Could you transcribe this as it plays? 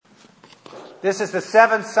This is the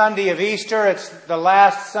seventh Sunday of Easter. It's the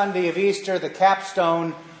last Sunday of Easter. The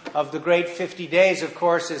capstone of the great 50 days, of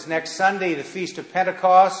course, is next Sunday, the Feast of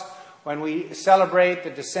Pentecost, when we celebrate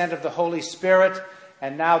the descent of the Holy Spirit.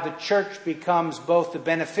 And now the church becomes both the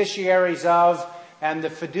beneficiaries of and the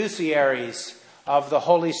fiduciaries of the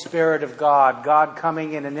Holy Spirit of God, God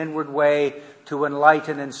coming in an inward way to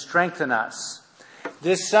enlighten and strengthen us.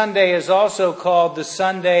 This Sunday is also called the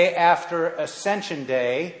Sunday after Ascension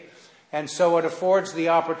Day. And so it affords the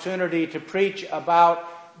opportunity to preach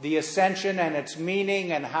about the ascension and its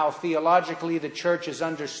meaning and how theologically the church has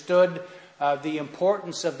understood the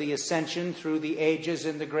importance of the ascension through the ages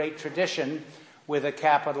in the great tradition with a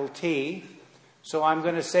capital T. So I'm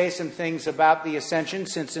going to say some things about the ascension,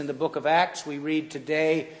 since in the book of Acts we read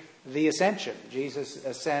today the ascension. Jesus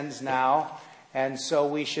ascends now, and so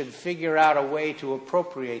we should figure out a way to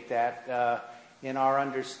appropriate that in our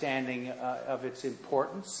understanding of its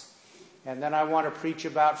importance. And then I want to preach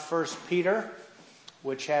about 1 Peter,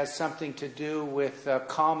 which has something to do with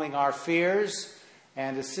calming our fears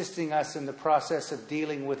and assisting us in the process of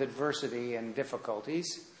dealing with adversity and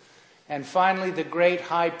difficulties. And finally, the great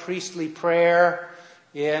high priestly prayer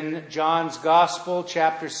in John's Gospel,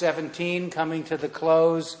 chapter 17, coming to the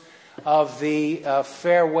close of the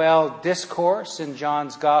farewell discourse in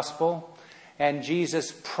John's Gospel, and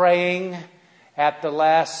Jesus praying at the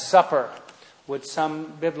Last Supper, which some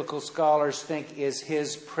biblical scholars think is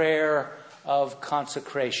his prayer of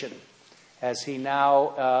consecration, as he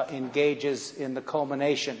now engages in the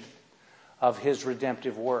culmination of his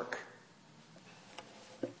redemptive work.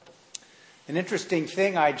 An interesting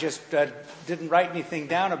thing, I just didn't write anything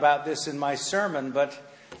down about this in my sermon, but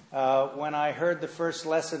when I heard the first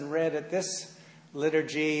lesson read at this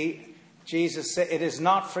liturgy, Jesus said, "It is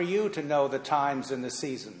not for you to know the times and the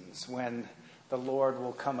seasons when the Lord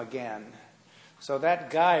will come again." So that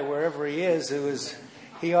guy, wherever he is,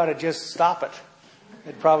 he ought to just stop it.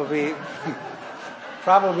 It'd probably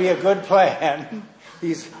be a good plan.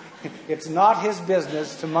 It's not his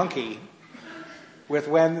business to monkey with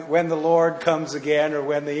when the Lord comes again or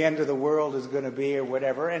when the end of the world is going to be or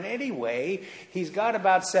whatever. And anyway, he's got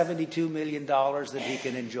about $72 million that he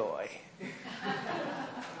can enjoy.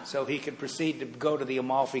 So he can proceed to go to the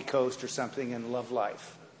Amalfi Coast or something and love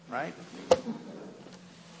life, right?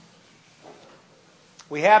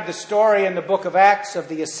 We have the story in the book of Acts of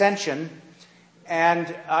the Ascension,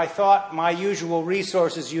 and I thought my usual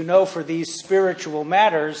resources, for these spiritual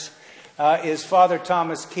matters, is Father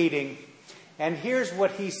Thomas Keating. And here's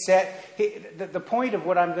what he said. The point of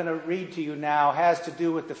what I'm going to read to you now has to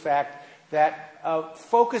do with the fact that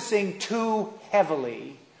focusing too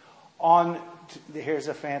heavily on, the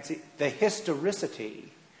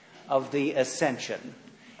historicity of the Ascension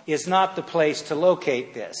is not the place to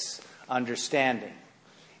locate this understanding.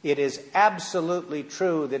 It is absolutely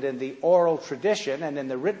true that in the oral tradition and in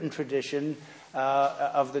the written tradition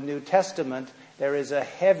of the New Testament, there is a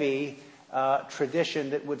heavy tradition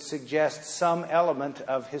that would suggest some element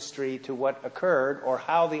of history to what occurred or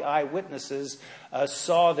how the eyewitnesses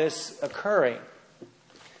saw this occurring.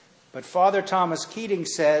 But Father Thomas Keating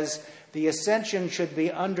says the ascension should be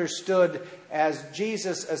understood as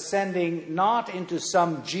Jesus ascending not into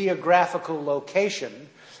some geographical location,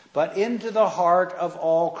 but into the heart of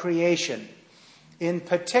all creation. In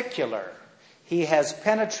particular, he has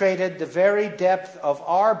penetrated the very depth of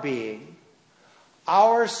our being.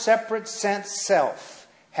 Our separate sense self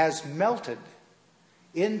has melted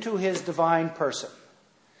into his divine person.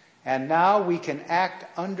 And now we can act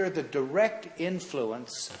under the direct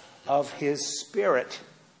influence of his Spirit.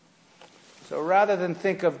 So rather than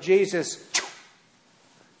think of Jesus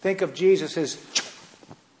as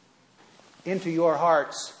into your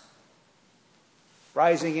hearts,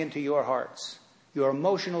 rising into your hearts, your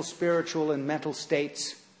emotional, spiritual, and mental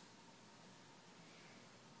states.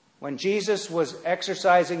 When Jesus was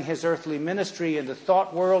exercising his earthly ministry in the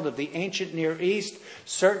thought world of the ancient Near East,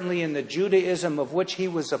 certainly in the Judaism of which he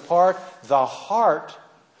was a part, the heart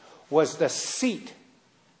was the seat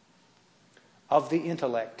of the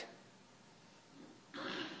intellect.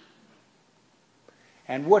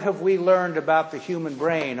 And what have we learned about the human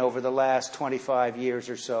brain over the last 25 years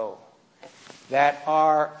or so?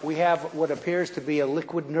 We have what appears to be a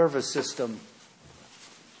liquid nervous system.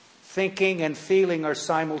 Thinking and feeling are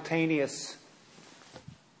simultaneous.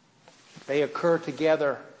 They occur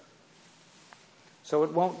together. So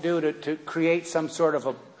it won't do to create some sort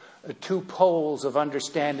of a two poles of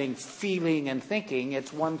understanding feeling and thinking.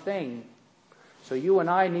 It's one thing. So you and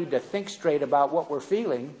I need to think straight about what we're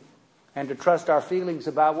feeling and to trust our feelings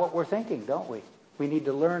about what we're thinking, don't we? We need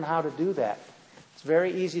to learn how to do that. It's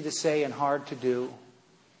very easy to say and hard to do.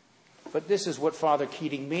 But this is what Father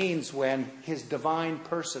Keating means when his divine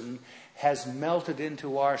person has melted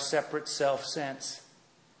into our separate self-sense.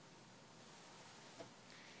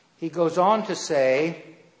 He goes on to say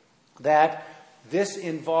that this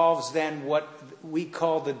involves then what we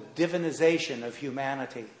call the divinization of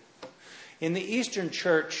humanity. In the Eastern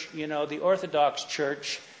Church, the Orthodox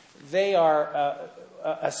Church, they are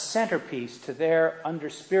a centerpiece to their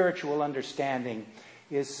spiritual understanding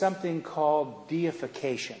is something called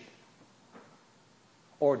deification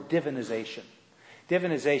or divinization.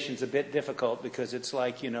 Divinization is a bit difficult because it's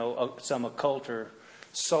like, some occult or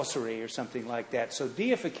sorcery or something like that. So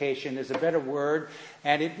deification is a better word,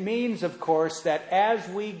 and it means, of course, that as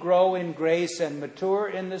we grow in grace and mature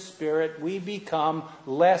in the Spirit, we become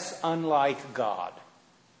less unlike God.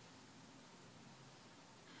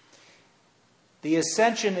 The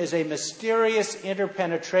ascension is a mysterious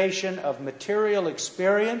interpenetration of material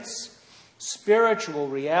experience, spiritual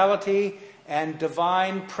reality, and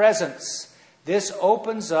divine presence. This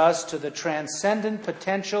opens us to the transcendent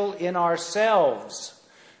potential in ourselves,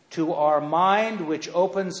 to our mind, which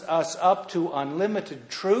opens us up to unlimited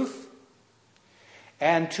truth,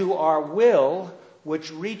 and to our will,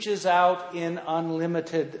 which reaches out in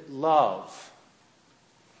unlimited love.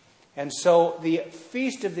 And so the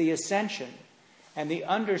Feast of the Ascension and the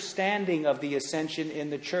understanding of the Ascension in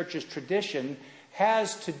the Church's tradition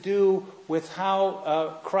has to do with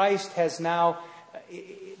how Christ has now,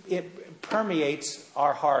 it permeates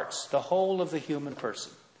our hearts, the whole of the human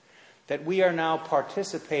person. That we are now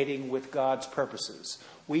participating with God's purposes.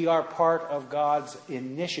 We are part of God's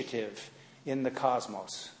initiative in the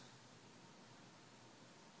cosmos.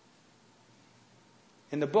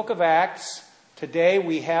 In the book of Acts, today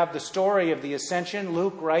we have the story of the ascension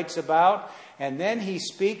Luke writes about, and then he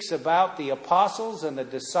speaks about the apostles and the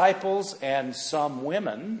disciples and some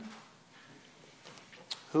women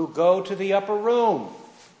who go to the upper room.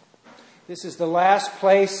 This is the last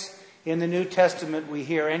place in the New Testament we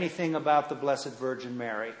hear anything about the Blessed Virgin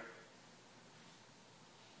Mary.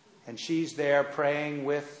 And she's there praying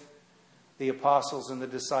with the apostles and the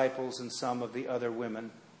disciples and some of the other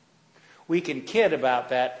women. We can kid about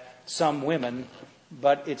that, some women,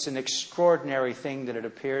 but it's an extraordinary thing that it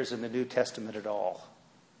appears in the New Testament at all.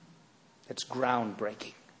 It's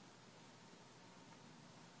groundbreaking.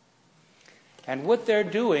 And what they're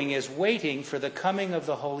doing is waiting for the coming of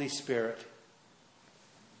the Holy Spirit.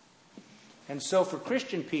 And so for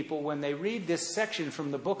Christian people, when they read this section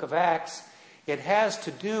from the book of Acts, it has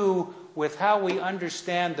to do with how we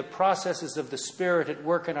understand the processes of the Spirit at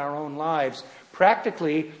work in our own lives.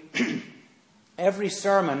 Practically, every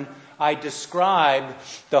sermon I describe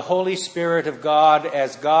the Holy Spirit of God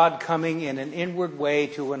as God coming in an inward way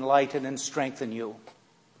to enlighten and strengthen you.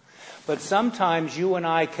 But sometimes you and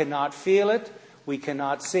I cannot feel it, we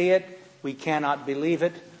cannot see it, we cannot believe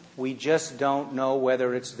it. We just don't know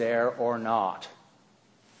whether it's there or not.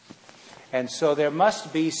 And so there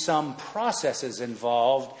must be some processes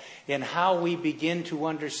involved in how we begin to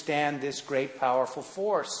understand this great powerful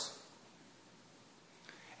force.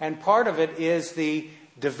 And part of it is the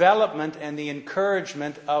development and the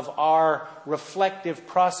encouragement of our reflective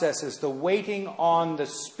processes. The waiting on the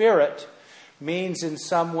Spirit means in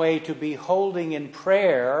some way to be holding in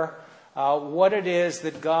prayer what it is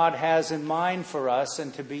that God has in mind for us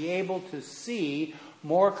and to be able to see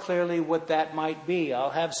more clearly what that might be. I'll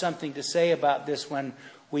have something to say about this when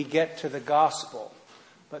we get to the gospel.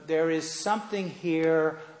 But there is something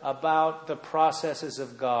here about the processes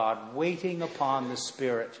of God, waiting upon the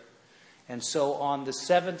Spirit. And so on the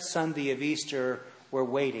 7th Sunday of Easter, we're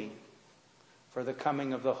waiting for the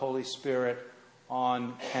coming of the Holy Spirit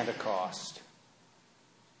on Pentecost.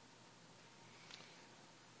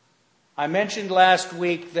 I mentioned last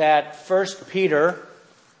week that 1 Peter,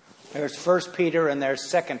 there's 1 Peter and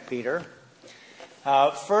there's 2 Peter.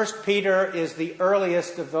 1 Peter is the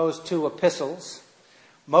earliest of those two epistles.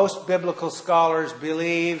 Most biblical scholars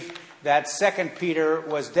believe that 2 Peter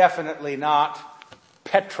was definitely not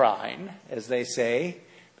Petrine, as they say,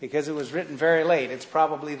 because it was written very late. It's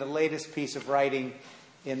probably the latest piece of writing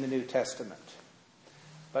in the New Testament.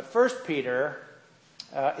 But 1 Peter,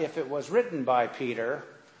 if it was written by Peter,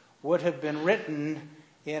 would have been written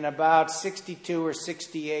in about 62 or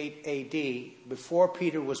 68 A.D., before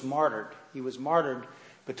Peter was martyred. He was martyred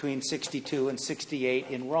between 62 and 68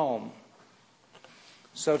 in Rome.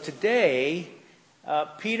 So today,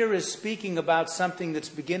 Peter is speaking about something that's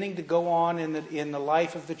beginning to go on in the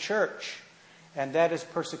life of the church, and that is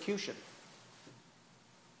persecution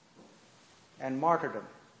and martyrdom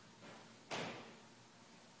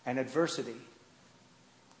and adversity.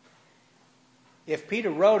 if Peter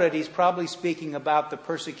wrote it, he's probably speaking about the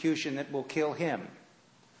persecution that will kill him.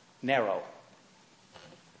 Nero.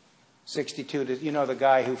 62, the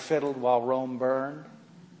guy who fiddled while Rome burned?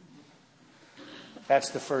 That's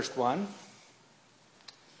the first one.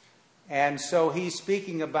 And so he's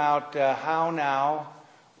speaking about how now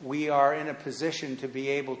we are in a position to be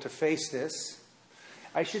able to face this.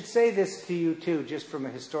 I should say this to you too, just from a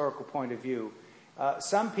historical point of view.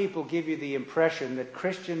 Some people give you the impression that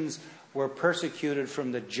Christians were persecuted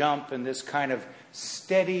from the jump in this kind of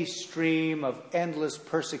steady stream of endless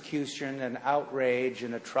persecution and outrage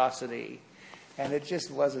and atrocity. And it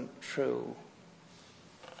just wasn't true.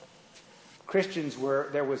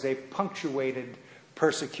 There was a punctuated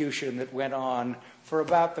persecution that went on for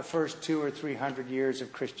about the first 200 or 300 years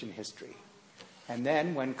of Christian history. And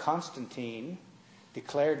then when Constantine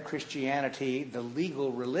declared Christianity the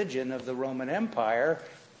legal religion of the Roman Empire,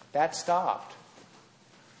 that stopped.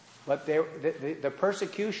 But the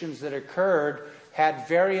persecutions that occurred had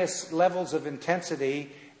various levels of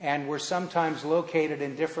intensity and were sometimes located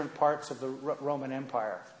in different parts of the Roman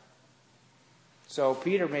Empire. So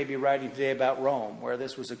Peter may be writing today about Rome, where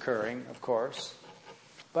this was occurring, of course.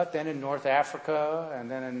 But then in North Africa,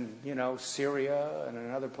 and then in, Syria, and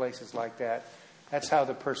in other places like that, that's how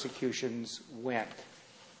the persecutions went.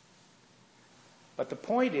 But the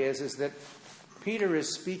point is that Peter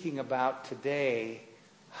is speaking about today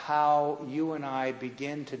how you and I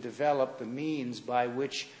begin to develop the means by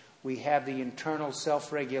which we have the internal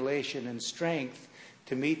self-regulation and strength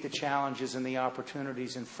to meet the challenges and the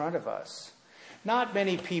opportunities in front of us. Not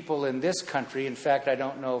many people in this country, in fact, I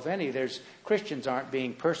don't know of any, Christians aren't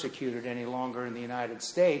being persecuted any longer in the United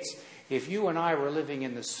States. If you and I were living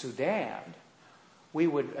in the Sudan, we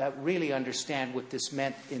would really understand what this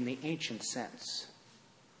meant in the ancient sense.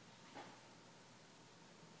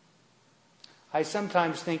 I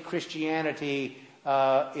sometimes think Christianity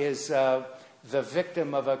is the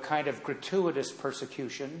victim of a kind of gratuitous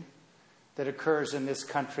persecution that occurs in this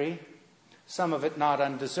country, some of it not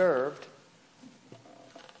undeserved.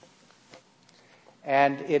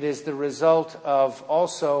 And it is the result of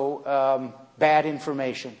also bad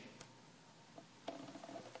information.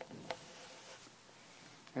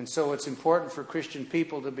 And so it's important for Christian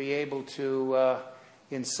people to be able to,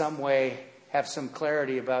 in some way, have some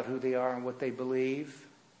clarity about who they are and what they believe.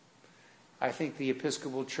 I think the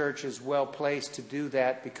Episcopal Church is well placed to do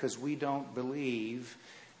that because we don't believe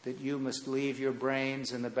that you must leave your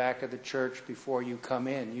brains in the back of the church before you come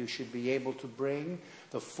in. You should be able to bring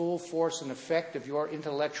the full force and effect of your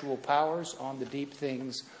intellectual powers on the deep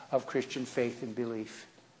things of Christian faith and belief.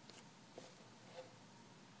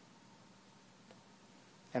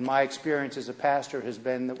 And my experience as a pastor has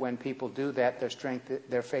been that when people do that,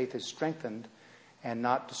 their faith is strengthened and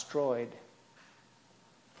not destroyed.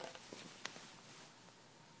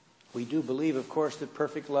 We do believe, of course, that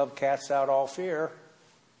perfect love casts out all fear.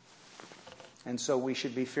 And so we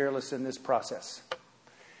should be fearless in this process.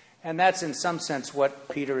 And that's in some sense what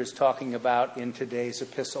Peter is talking about in today's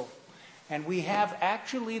epistle. And we have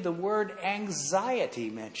actually the word anxiety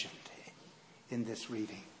mentioned in this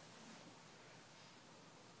reading.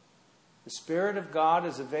 The Spirit of God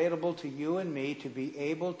is available to you and me to be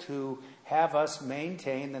able to have us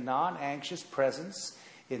maintain the non-anxious presence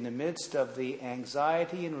in the midst of the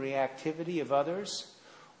anxiety and reactivity of others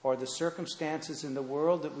or the circumstances in the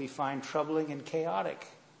world that we find troubling and chaotic.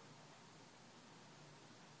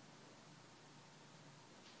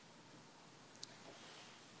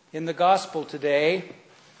 In the gospel today,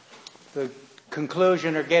 the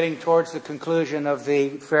conclusion or getting towards the conclusion of the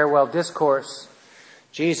farewell discourse,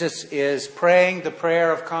 Jesus is praying the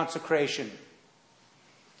prayer of consecration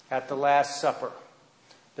at the Last Supper.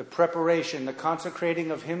 The preparation, the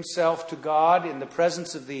consecrating of himself to God in the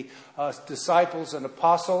presence of the disciples and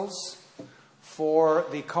apostles for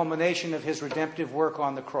the culmination of his redemptive work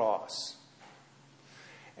on the cross.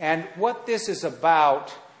 And what this is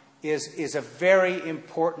about is a very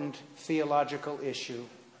important theological issue.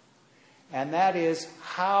 And that is,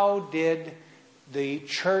 how did the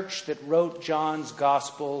church that wrote John's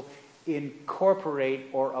gospel incorporate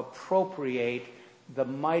or appropriate the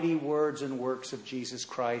mighty words and works of Jesus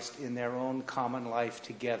Christ in their own common life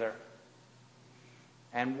together?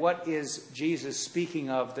 And what is Jesus speaking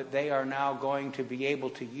of that they are now going to be able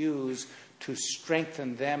to use to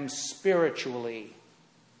strengthen them spiritually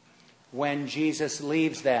when Jesus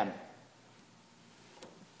leaves them,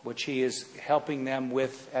 which he is helping them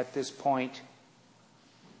with at this point?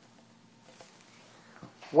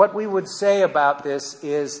 What we would say about this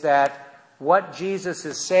is that what Jesus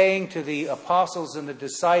is saying to the apostles and the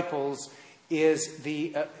disciples is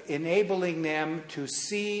the enabling them to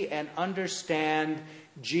see and understand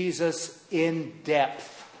Jesus in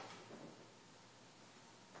depth.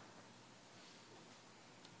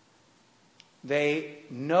 They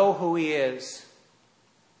know who he is,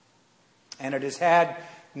 and it has had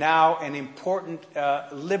now an important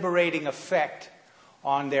liberating effect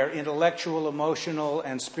on their intellectual, emotional,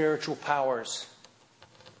 and spiritual powers.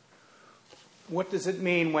 What does it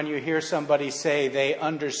mean when you hear somebody say they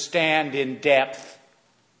understand in depth?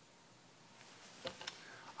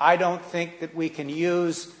 I don't think that we can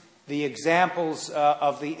use the examples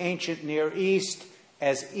of the ancient Near East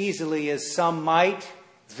as easily as some might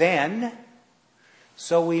then.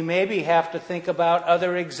 So we maybe have to think about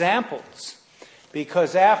other examples.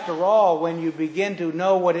 Because after all, when you begin to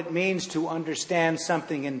know what it means to understand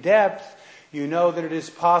something in depth, you know that it is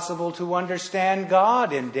possible to understand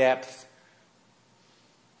God in depth.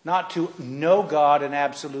 Not to know God in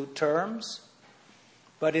absolute terms,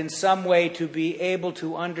 but in some way to be able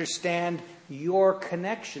to understand your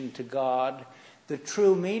connection to God, the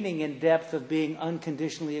true meaning in depth of being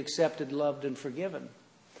unconditionally accepted, loved, and forgiven,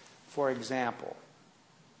 for example.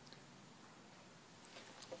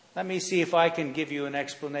 Let me see if I can give you an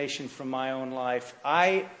explanation from my own life.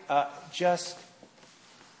 I just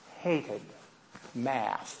hated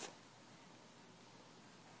math.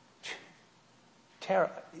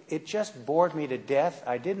 It just bored me to death.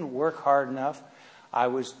 I didn't work hard enough. I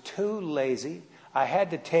was too lazy. I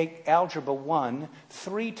had to take Algebra 1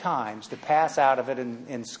 3 times to pass out of it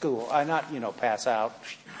in school. Not, pass out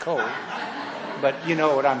cold, but you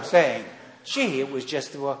know what I'm saying. Gee, it was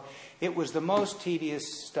just... It was the most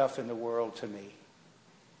tedious stuff in the world to me.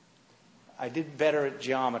 I did better at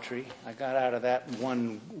geometry. I got out of that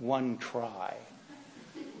one try.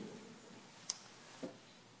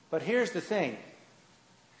 But here's the thing.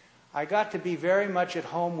 I got to be very much at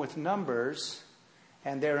home with numbers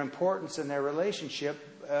and their importance and their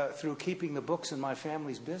relationship through keeping the books in my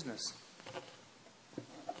family's business.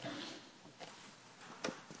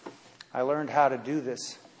 I learned how to do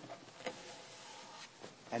this.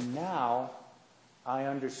 And now I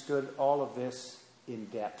understood all of this in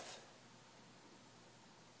depth.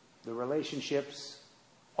 The relationships,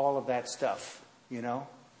 all of that stuff,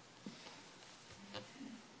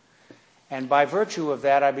 And by virtue of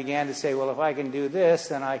that, I began to say, well, if I can do this,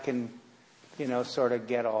 then I can, sort of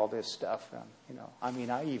get all this stuff.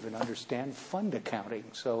 I even understand fund accounting,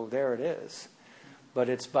 so there it is. But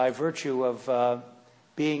it's by virtue of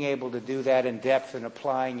being able to do that in depth and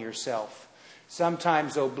applying yourself.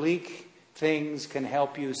 Sometimes oblique things can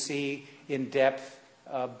help you see in depth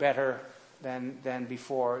better than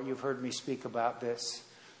before. You've heard me speak about this.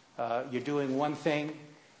 You're doing one thing,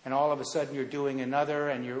 and all of a sudden you're doing another,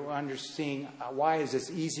 and you're seeing why is this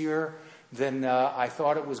easier than I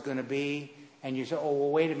thought it was going to be. And you say, oh,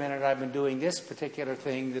 well, wait a minute, I've been doing this particular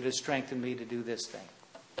thing that has strengthened me to do this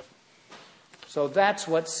thing. So that's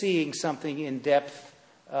what seeing something in depth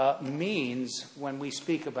means when we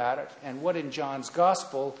speak about it, and what in John's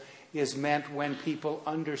Gospel is meant when people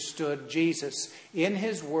understood Jesus. In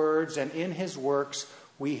his words and in his works,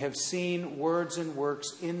 we have seen words and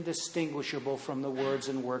works indistinguishable from the words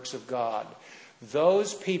and works of God.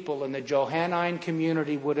 Those people in the Johannine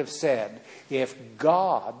community would have said, if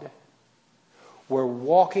God were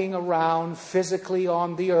walking around physically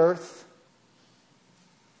on the earth,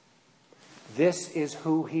 this is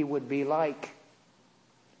who he would be like.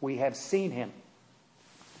 We have seen him.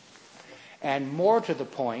 And more to the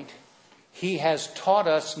point, he has taught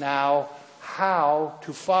us now how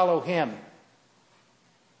to follow him.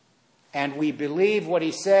 And we believe what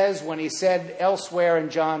he says when he said elsewhere in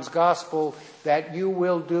John's Gospel that you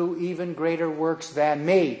will do even greater works than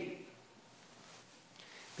me.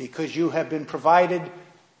 Because you have been provided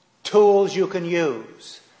tools you can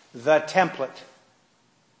use. The template.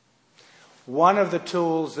 One of the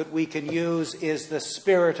tools that we can use is the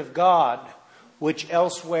Spirit of God, which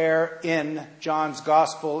elsewhere in John's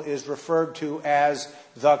Gospel is referred to as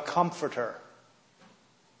the Comforter.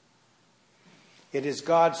 It is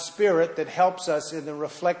God's Spirit that helps us in the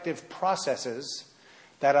reflective processes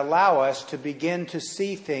that allow us to begin to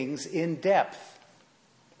see things in depth.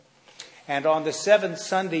 And on the 7th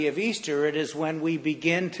Sunday of Easter, it is when we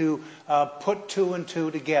begin to put 2 and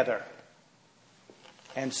 2 together.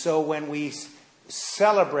 And so when we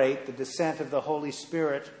celebrate the descent of the Holy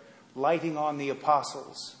Spirit lighting on the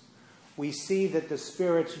apostles, we see that the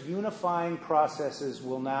Spirit's unifying processes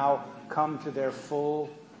will now come to their full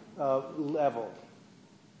level.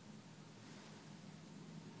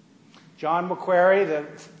 John Macquarie,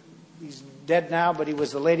 he's dead now, but he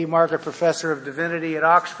was the Lady Margaret Professor of Divinity at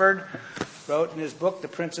Oxford. wrote in his book, The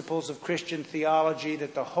Principles of Christian Theology,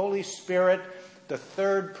 that the Holy Spirit, the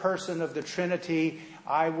third person of the Trinity,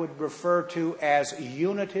 I would refer to as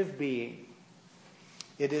unitive being.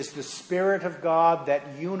 It is the Spirit of God that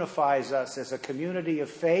unifies us as a community of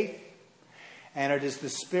faith, and it is the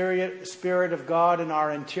Spirit of God in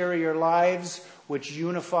our interior lives which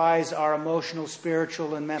unifies our emotional,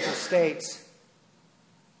 spiritual, and mental states.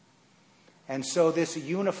 And so this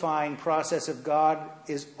unifying process of God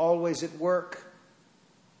is always at work.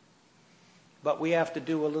 But we have to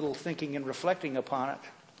do a little thinking and reflecting upon it.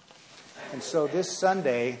 And so this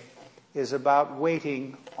Sunday is about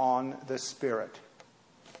waiting on the Spirit.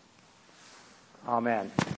 Amen.